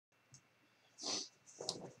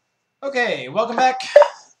Okay, welcome back.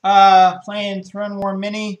 Playing ThroneWar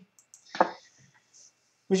Mini,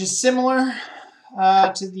 which is similar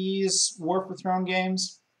to these War for Throne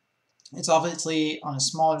games. It's obviously on a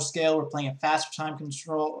smaller scale. We're playing a faster time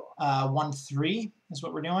control. 1-3 is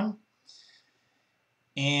what we're doing.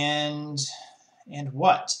 And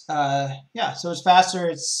what? Yeah, so it's faster.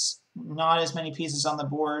 It's not as many pieces on the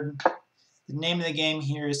board. The name of the game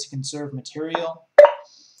here is to conserve material.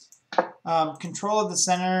 Control of the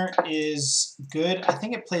center is good. I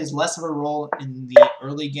think it plays less of a role in the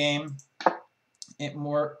early game. It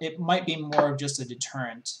might be more of just a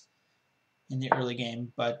deterrent in the early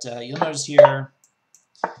game, but you'll notice here,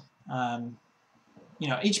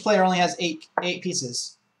 each player only has eight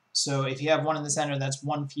pieces. So if you have one in the center, that's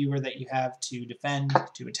one fewer that you have to defend,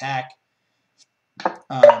 to attack.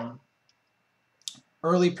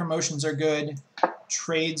 Early promotions are good.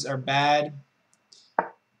 Trades are bad.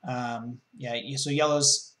 So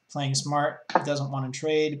yellow's playing smart, doesn't want to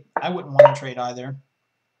trade. I wouldn't want to trade either.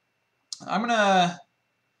 I'm gonna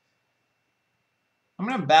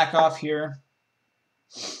back off here.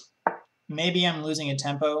 Maybe I'm losing a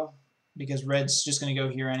tempo because red's just gonna go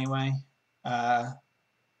here anyway.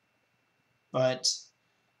 But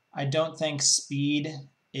I don't think speed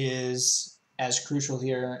is as crucial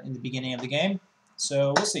here in the beginning of the game.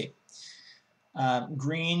 So we'll see.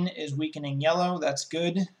 Green is weakening yellow. That's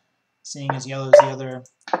good, seeing as yellow is the other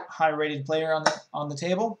high-rated player on the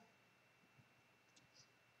table.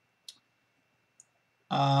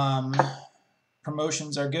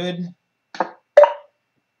 Promotions are good.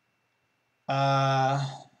 I'm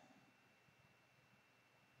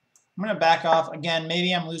going to back off. Again,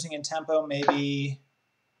 maybe I'm losing in tempo. Maybe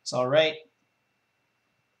it's all right.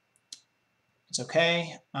 It's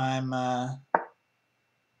okay. I'd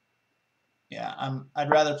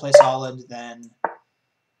rather play solid than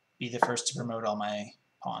be the first to promote all my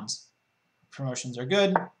pawns. Promotions are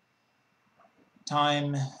good.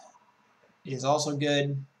 Time is also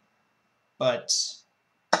good, but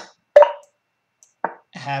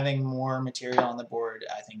having more material on the board,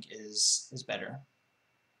 I think, is better.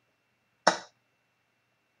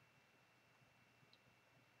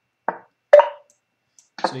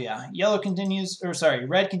 So yeah, red continues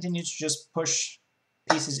to just push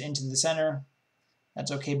pieces into the center.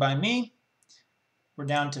 That's okay by me. We're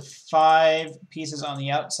down to 5 pieces on the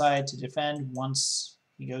outside to defend once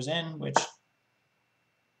he goes in, which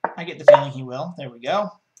I get the feeling he will. There we go.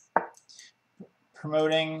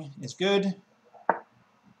 Promoting is good.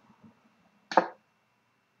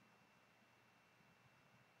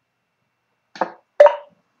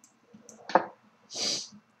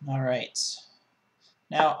 All right.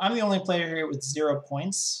 Now, I'm the only player here with 0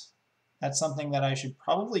 points. That's something that I should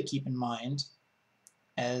probably keep in mind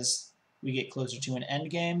as we get closer to an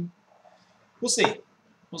end game. We'll see.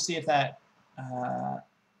 We'll see if that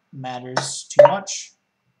matters too much.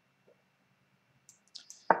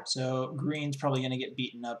 So green's probably going to get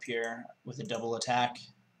beaten up here with a double attack.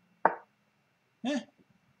 I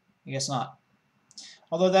guess not.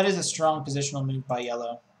 Although that is a strong positional move by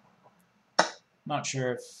yellow. Not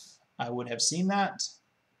sure if I would have seen that.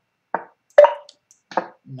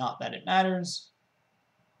 Not that it matters.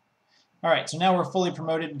 All right, so now we're fully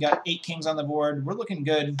promoted. We've got 8 kings on the board. We're looking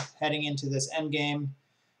good heading into this end game.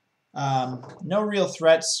 No real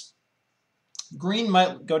threats. Green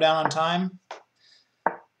might go down on time.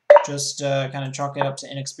 Just kind of chalk it up to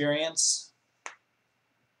inexperience.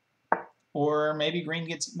 Or maybe green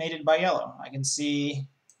gets mated by yellow. I can see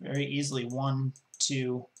very easily 1,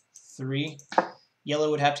 2, 3.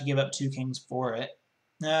 Yellow would have to give up 2 kings for it.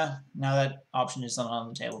 Now that option is not on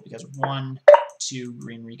the table because 1, 2,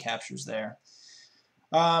 green recaptures there.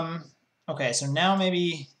 Okay, so now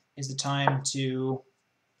maybe is the time to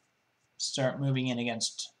start moving in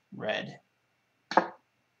against red.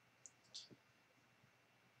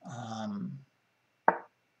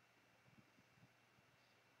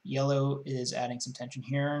 Yellow is adding some tension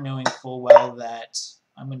here, knowing full well that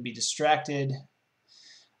I'm going to be distracted.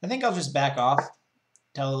 I think I'll just back off.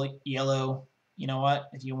 Tell yellow, you know what,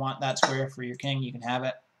 if you want that square for your king, you can have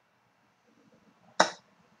it.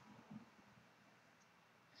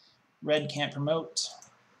 Red can't promote.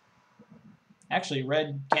 Actually,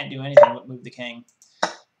 red can't do anything but move the king.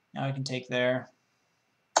 Now I can take there.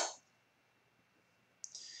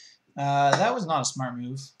 That was not a smart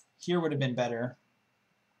move. Here would have been better.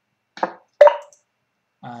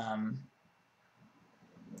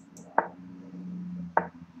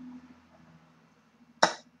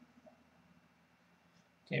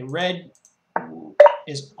 Okay, red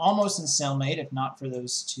is almost in stalemate, if not for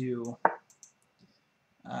those two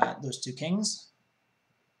kings.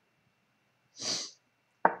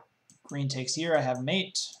 Green takes here. I have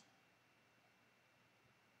mate.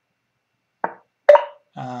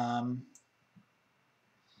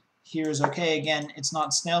 Here's okay. Again, it's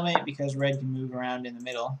not stalemate because red can move around in the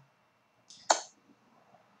middle.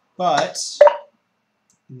 But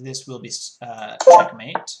this will be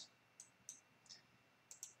checkmate.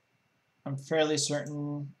 I'm fairly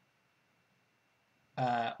certain.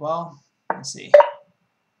 Well, let's see.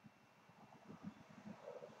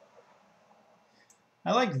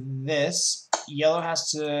 I like this. Yellow has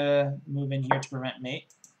to move in here to prevent mate.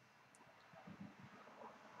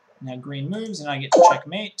 Now green moves, and I get to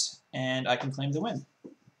checkmate, and I can claim the win.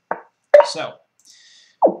 So,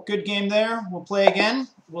 good game there. We'll play again.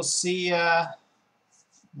 We'll see how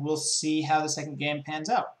the second game pans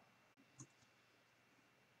out.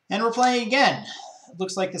 And we're playing again. It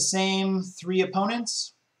looks like the same 3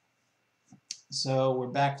 opponents. So we're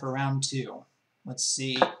back for round 2. Let's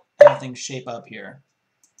see how things shape up here.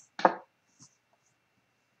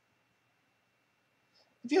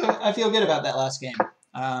 I feel good about that last game.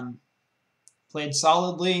 Played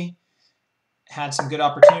solidly, had some good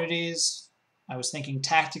opportunities. I was thinking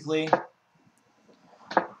tactically.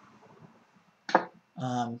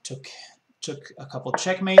 Took a couple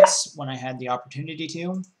checkmates when I had the opportunity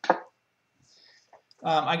to.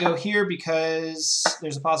 I go here because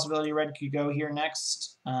there's a possibility red could go here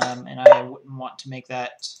next, and I wouldn't want to make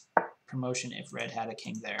that promotion if red had a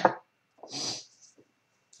king there.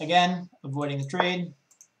 Again, avoiding the trade.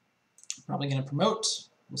 Probably going to promote.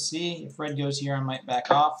 We'll see. If red goes here, I might back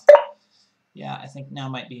off. Yeah, I think now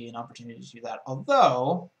might be an opportunity to do that.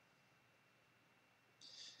 Although,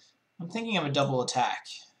 I'm thinking of a double attack.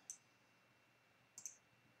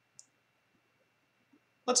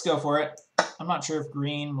 Let's go for it. I'm not sure if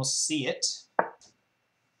green will see it.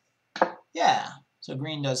 Yeah, so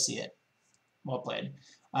green does see it. Well played.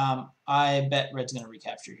 I bet red's going to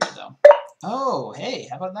recapture here, though. Oh, hey,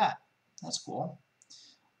 how about that? That's cool.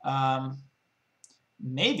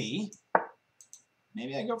 Maybe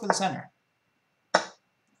I go for the center.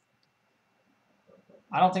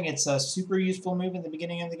 I don't think it's a super useful move in the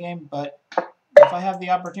beginning of the game, but if I have the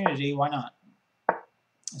opportunity, why not?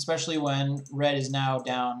 Especially when red is now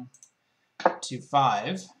down to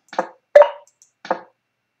 5.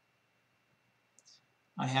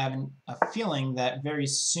 I have a feeling that very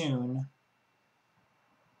soon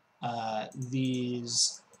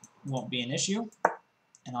these won't be an issue,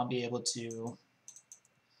 and I'll be able to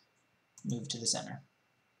move to the center.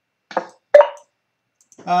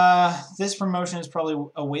 This promotion is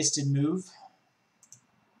probably a wasted move.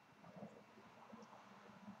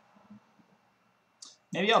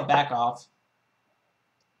 Maybe I'll back off.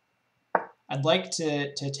 I'd like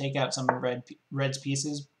to take out some of red's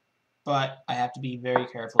pieces, but I have to be very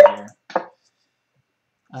careful here.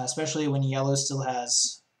 Especially when yellow still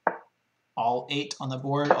has all 8 on the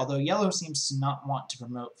board, although yellow seems to not want to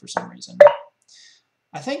promote for some reason.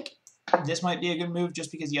 I think this might be a good move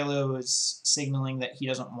just because yellow is signaling that he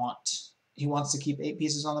wants to keep 8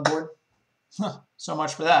 pieces on the board. Huh, so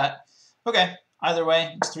much for that. Okay, either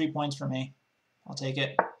way, it's 3 points for me. I'll take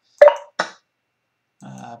it.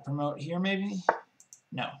 Promote here, maybe?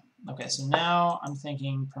 No. Okay, so now I'm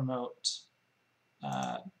thinking promote.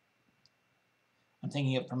 I'm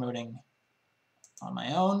thinking of promoting on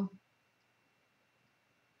my own.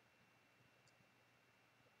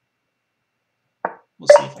 We'll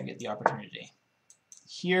see if I get the opportunity.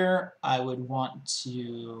 Here, I would want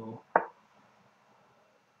to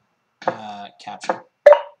capture.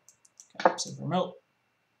 Okay, so promote.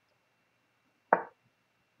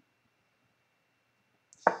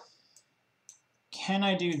 Can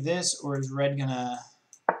I do this, or is red gonna...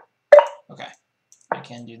 Okay, I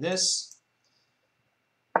can do this.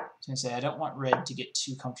 I was gonna say I don't want red to get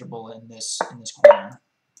too comfortable in this corner.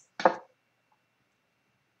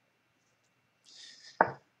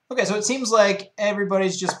 Okay, so it seems like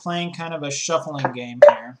everybody's just playing kind of a shuffling game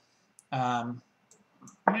here. I'm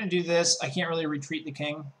gonna do this. I can't really retreat the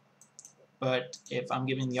king, but if I'm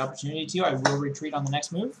given the opportunity to, I will retreat on the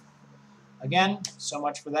next move. Again, so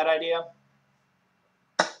much for that idea.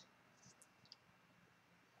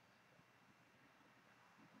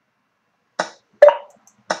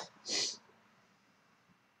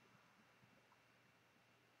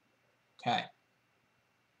 Okay.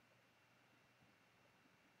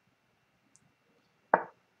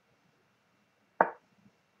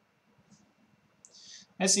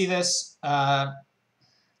 I see this.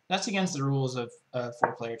 That's against the rules of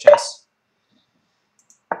 4-player chess.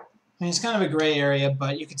 I mean, it's kind of a gray area,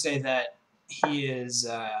 but you could say that he is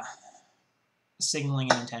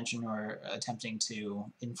signaling an intention or attempting to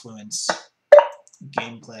influence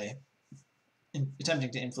gameplay.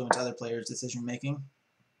 attempting to influence other players' decision making,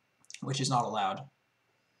 which is not allowed.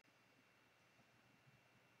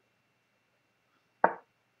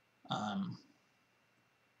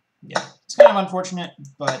 Yeah, it's kind of unfortunate,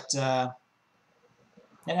 but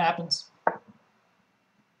it happens.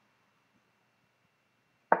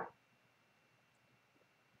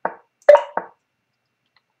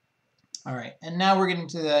 All right, and now we're getting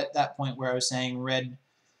to that point where I was saying red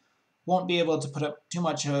won't be able to put up too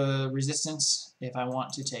much resistance if I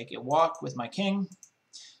want to take a walk with my king.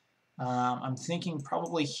 I'm thinking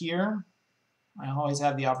probably here. I always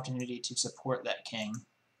have the opportunity to support that king.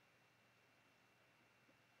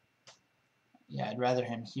 Yeah, I'd rather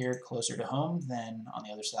him here closer to home than on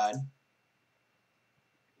the other side.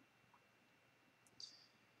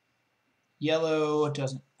 Yellow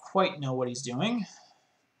doesn't quite know what he's doing.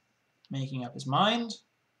 Making up his mind.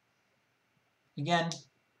 Again,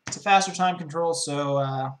 it's a faster time control, so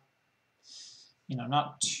you know,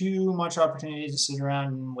 not too much opportunity to sit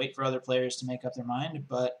around and wait for other players to make up their mind,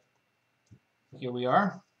 but here we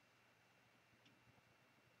are.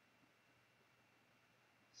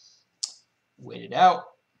 Wait it out.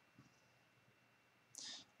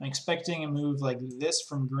 I'm expecting a move like this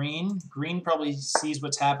from green. Green probably sees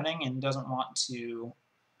what's happening and doesn't want to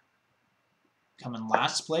come in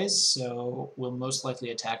last place, so we'll most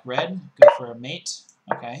likely attack red. Go for a mate.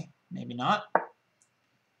 Okay, maybe not.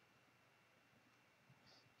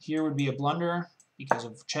 Here would be a blunder because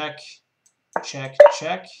of check, check,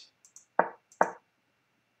 check.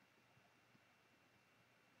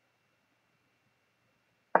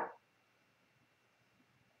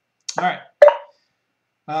 All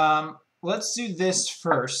right. Let's do this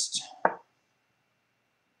first.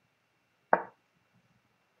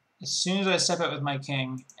 As soon as I step out with my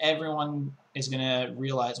king, everyone is going to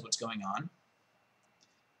realize what's going on.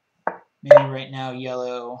 Maybe right now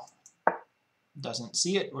yellow doesn't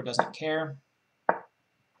see it or doesn't care.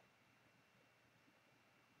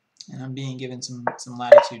 And I'm being given some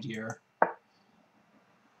latitude here.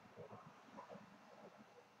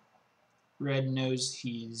 Red knows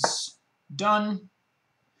he's done.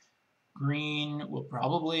 Green will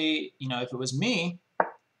probably, you know, if it was me,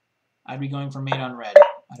 I'd be going for mate on red.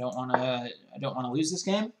 I don't want to lose this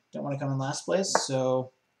game. Don't want to come in last place.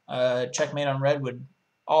 So checkmate on red would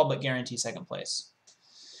all but guarantee second place.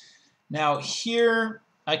 Now here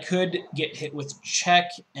I could get hit with check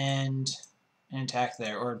and an attack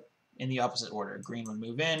there, or in the opposite order. Green would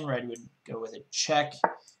move in, red would go with a check,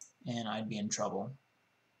 and I'd be in trouble.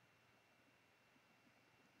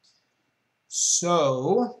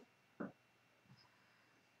 So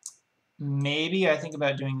maybe I think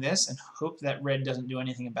about doing this and hope that red doesn't do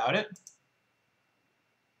anything about it.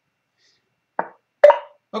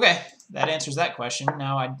 Okay, that answers that question.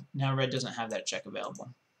 Now red doesn't have that check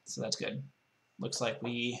available, so that's good. Looks like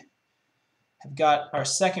we have got our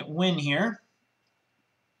second win here.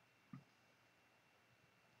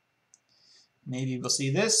 Maybe we'll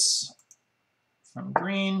see this from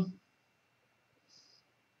green.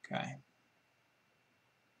 Okay.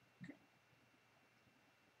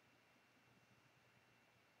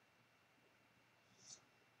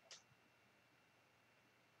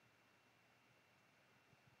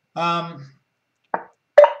 Now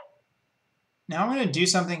I'm going to do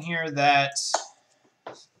something here that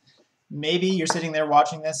maybe you're sitting there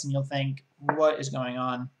watching this and you'll think, what is going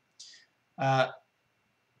on? I'm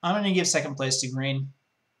going to give second place to green.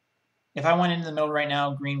 If I went into the middle right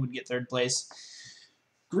now, green would get third place.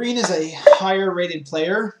 Green is a higher rated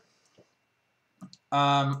player.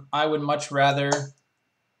 I would much rather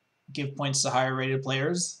give points to higher rated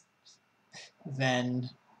players than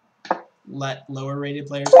let lower rated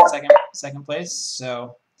players get second place.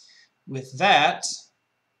 So with that,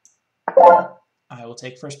 I will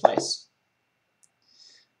take first place.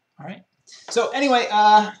 All right. So anyway,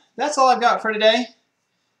 that's all I've got for today.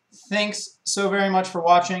 Thanks so very much for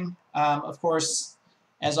watching. Of course,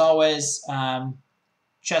 as always,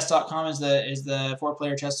 chess.com is the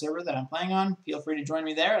 4-player chess server that I'm playing on. Feel free to join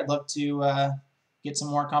me there. I'd love to get some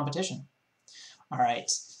more competition. All right.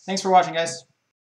 Thanks for watching, guys.